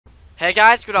Hey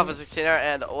guys, good office 16 here,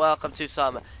 and welcome to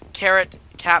some carrot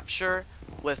capture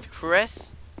with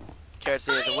Chris. Carrots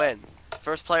needed to win.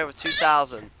 First player with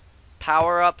 2,000.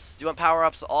 Power-ups. Do you want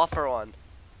power-ups off or on?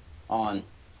 On.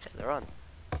 Okay, they're on.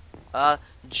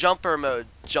 Jumper mode.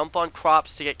 Jump on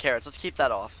crops to get carrots. Let's keep that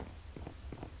off.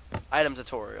 Item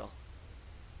tutorial.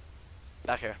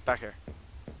 Back here, back here.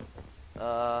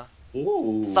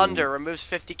 Ooh. Thunder removes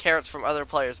 50 carrots from other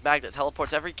players. Magnet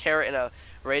teleports every carrot in a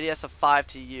radius of 5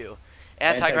 to you.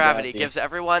 Anti-gravity gives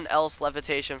everyone else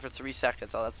levitation for 3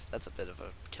 seconds. Oh, that's a bit of a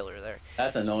killer there.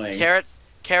 That's annoying.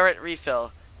 Carrot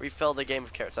refill. Refill the game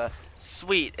of carrots.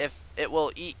 Sweet, if it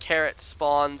will eat carrot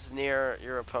spawns near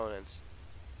your opponents.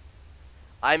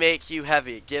 I make you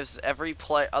heavy. Gives every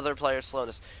other player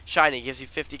slowness. Shiny gives you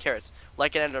 50 carrots.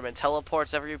 Like an Enderman,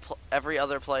 teleports every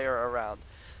other player around.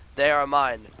 They are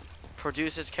mine.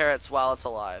 Produces carrots while it's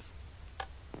alive.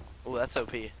 Ooh, that's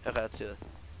OP. Okay, let's do it.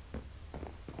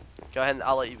 Go ahead and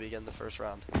I'll let you begin the first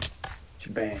round.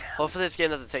 Bam. Hopefully this game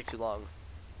doesn't take too long.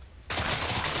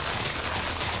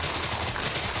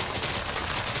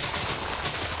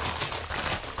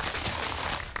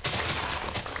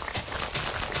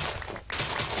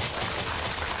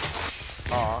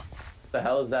 Aw. What the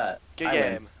hell is that? Good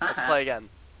game. Let's play again.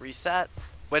 Reset?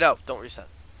 Wait, no, don't reset.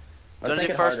 Do you want to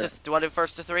do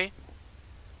first to 3?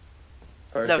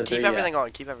 No, keep everything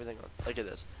on. Keep everything on. Like it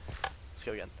is. Let's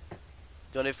go again.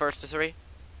 Do you want to do first to 3?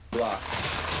 Block.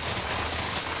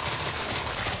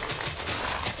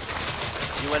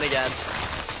 You win again.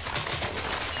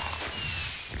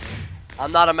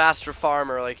 I'm not a master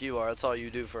farmer like you are. That's all you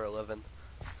do for a living.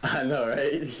 I know,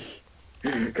 right?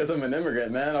 Because I'm an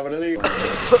immigrant, man. I'm gonna leave.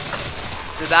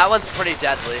 Dude, that one's pretty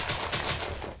deadly.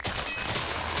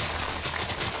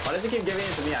 Why does it keep giving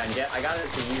it to me? I got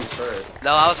it to you first.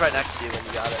 No, I was right next to you when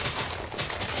you got it.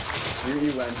 You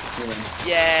win. You win.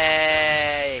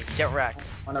 Yay! Get wrecked.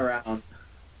 1 round.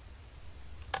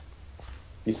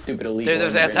 You stupid elite. Dude,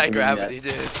 there's anti-gravity,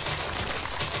 dude.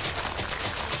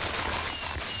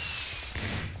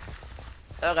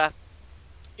 Okay.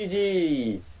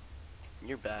 GG.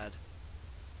 You're bad.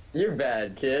 You're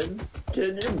bad, kid.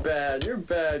 Kid, you're bad. You're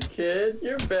bad, kid.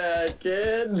 You're bad,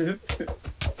 kid.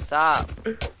 Stop.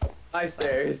 High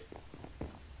stairs.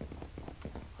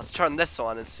 Let's turn this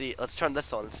on and see. Let's turn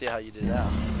this on and see how you do now.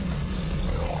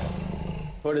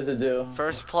 What does it do?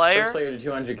 First player. First player to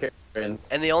 200 carrots.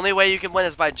 And the only way you can win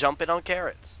is by jumping on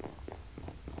carrots.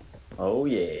 Oh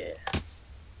yeah.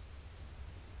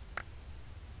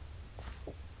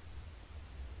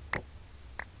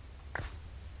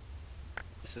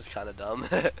 This is kind of dumb.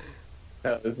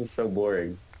 Oh, this is so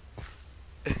boring.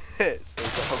 It's so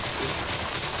dumb.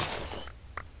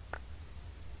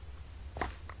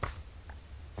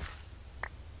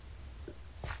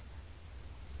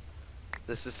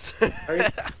 This is. Are you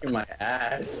kicking my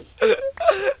ass?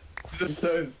 This is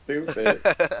so stupid.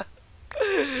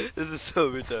 This is so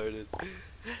retarded.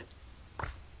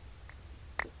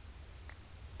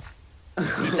 Oh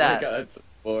my that. god, it's so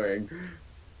boring.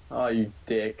 Oh, you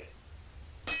dick.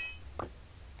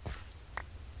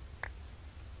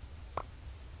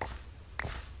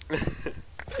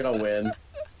 Gonna win.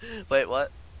 Wait,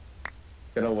 what?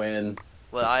 Gonna win.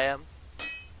 What I am?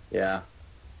 Yeah.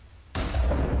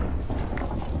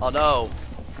 Oh no.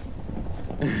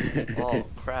 Oh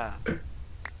crap.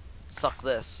 Suck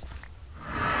this.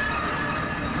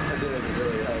 I didn't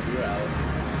really help you out.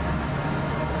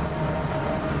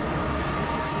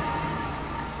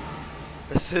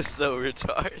 This is so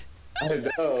retarded. I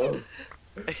know.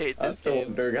 I hate I'm this still game.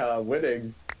 wondering how I'm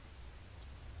winning.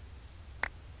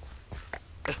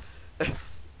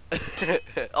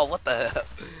 Oh, what the hell?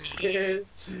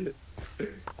 Bitch.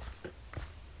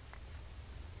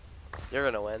 You're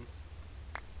gonna win.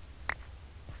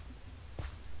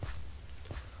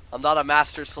 I'm not a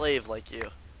master slave like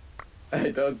you. I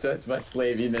don't judge my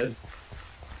slaviness.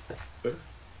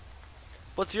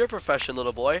 What's your profession,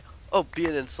 little boy? Oh,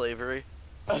 being in slavery.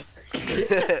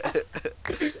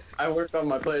 I work on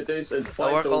my plantation twice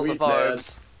I work a on the week,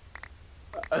 farms.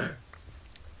 man.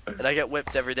 And I get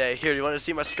whipped every day. Here, you want to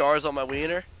see my scars on my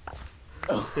wiener?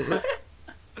 Oh.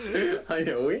 I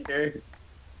know, weird.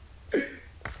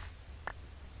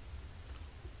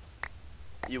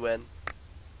 You win.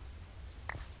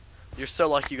 You're so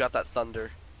lucky you got that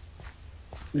thunder.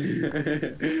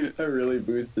 That really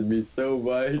boosted me so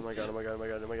much. Oh my god, oh my god, oh my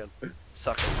god, oh my god.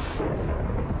 Suck it.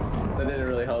 That didn't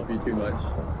really help you too much.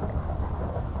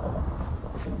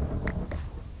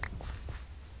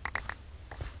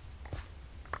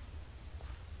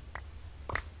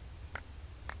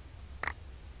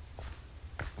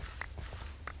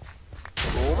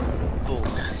 Boom, boom.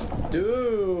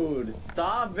 Dude, stop.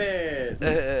 stop it.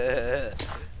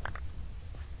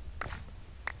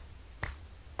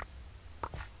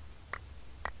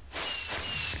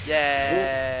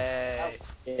 Yay!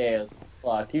 Yeah,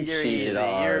 fuck, you You're cheated easy.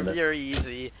 hard. You're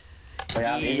easy. Wait,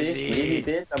 I'm easy? Easy,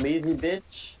 bitch. I'm easy,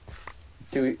 bitch.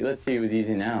 Let's see who's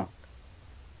easy now.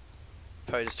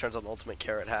 Probably just turns on ultimate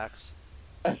carrot hacks.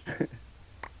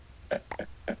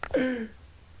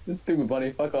 This stupid bunny,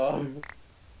 fuck off.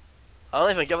 I don't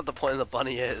even get what the point of the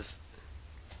bunny is.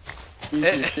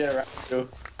 Easy shit around you.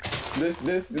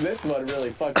 This one really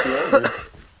fucks you over.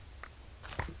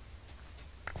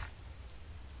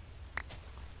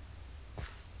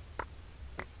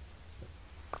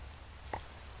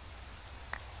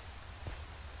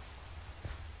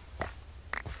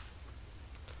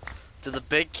 The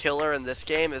big killer in this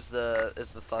game is the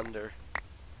thunder.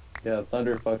 Yeah,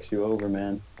 thunder fucks you over,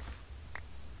 man.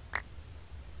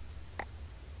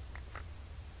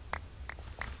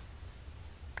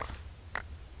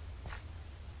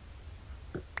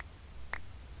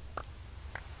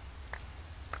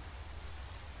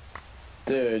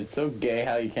 Dude, it's so gay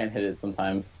how you can't hit it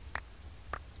sometimes.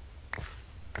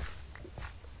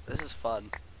 This is fun.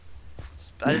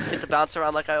 I just get to bounce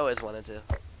around like I always wanted to.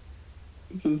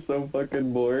 This is so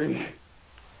fucking boring.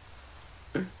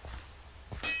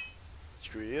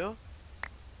 Screw you.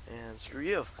 And screw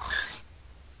you.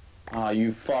 Aw,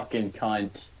 you fucking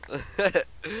cunt.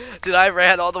 Dude, I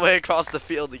ran all the way across the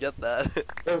field to get that.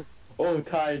 Oh,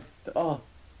 tied. Oh.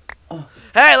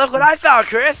 Hey, look what I found,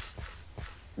 Chris!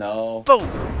 No. Boom!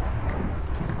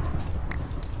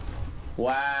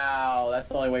 Wow, that's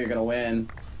the only way you're gonna win.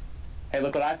 Hey,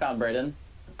 look what I found, Brayden.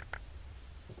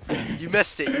 You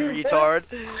missed it, you retard.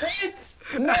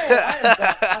 No,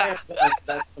 I am done.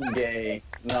 That's gay.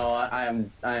 No, I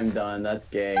am done. That's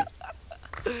gay.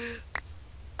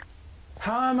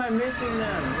 How am I missing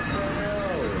them? What's going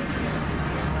on?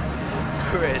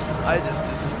 Chris, I just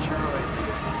destroyed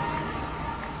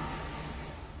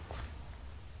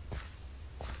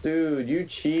Dude, you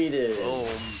cheated. you. Boom.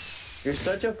 You're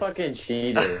such a fucking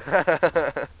cheater.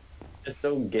 You're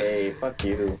so gay. Fuck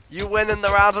you. You win in the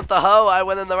rounds with the hoe, I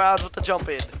win in the rounds with the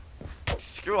jumping.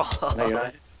 Screw off. No, you're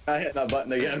not. I hit that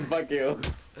button again. Fuck you.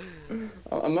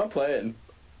 I'm not playing.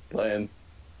 Playing.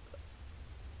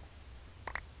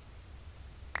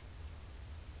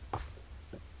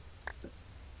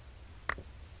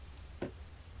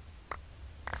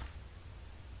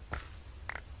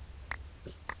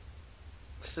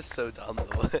 This is so dumb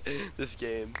though, this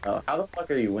game. Oh, how the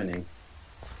fuck are you winning?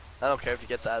 I don't care if you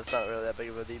get that, it's not really that big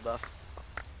of a debuff.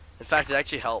 In fact, it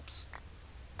actually helps.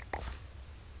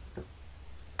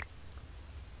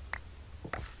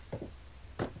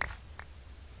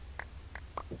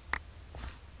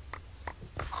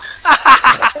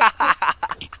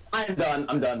 I'm done.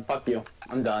 I'm done. Fuck you.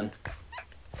 I'm done.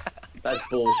 That's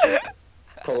bullshit.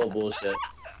 Total bullshit.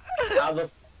 How the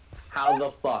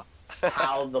fuck?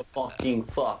 How the fucking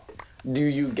fuck do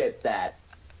you get that?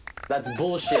 That's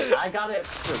bullshit. I got it.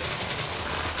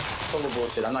 Total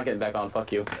bullshit. I'm not getting back on.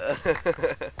 Fuck you.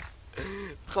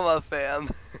 Come on, fam.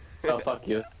 Oh, fuck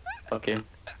you. Fuck you.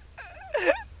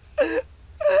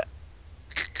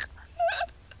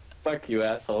 Fuck you,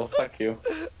 asshole. Fuck you.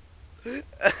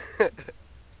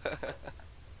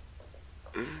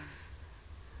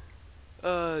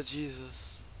 Oh,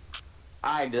 Jesus.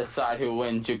 I decide who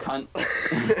wins, you cunt.